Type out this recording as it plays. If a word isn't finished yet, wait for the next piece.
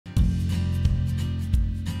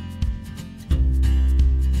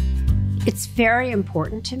It's very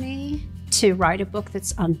important to me to write a book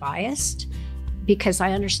that's unbiased because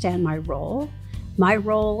I understand my role. My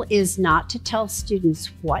role is not to tell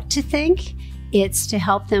students what to think, it's to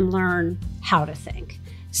help them learn how to think.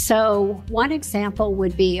 So one example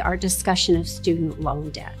would be our discussion of student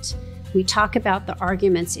loan debt. We talk about the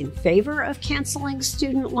arguments in favor of canceling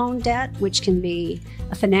student loan debt, which can be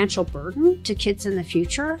a financial burden to kids in the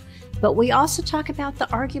future. But we also talk about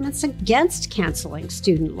the arguments against canceling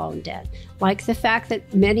student loan debt, like the fact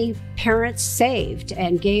that many parents saved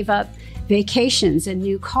and gave up vacations and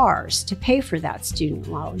new cars to pay for that student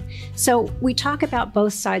loan. So we talk about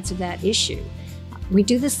both sides of that issue. We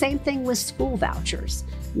do the same thing with school vouchers.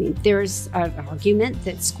 I mean, there's an argument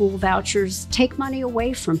that school vouchers take money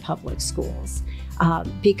away from public schools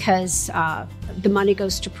because the money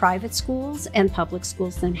goes to private schools and public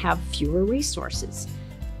schools then have fewer resources.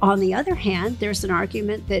 On the other hand, there's an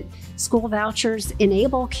argument that school vouchers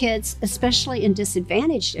enable kids, especially in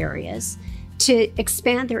disadvantaged areas, to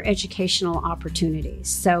expand their educational opportunities.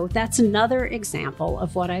 So that's another example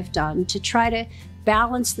of what I've done to try to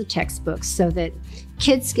balance the textbooks so that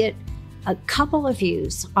kids get a couple of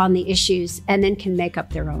views on the issues and then can make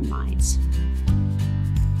up their own minds.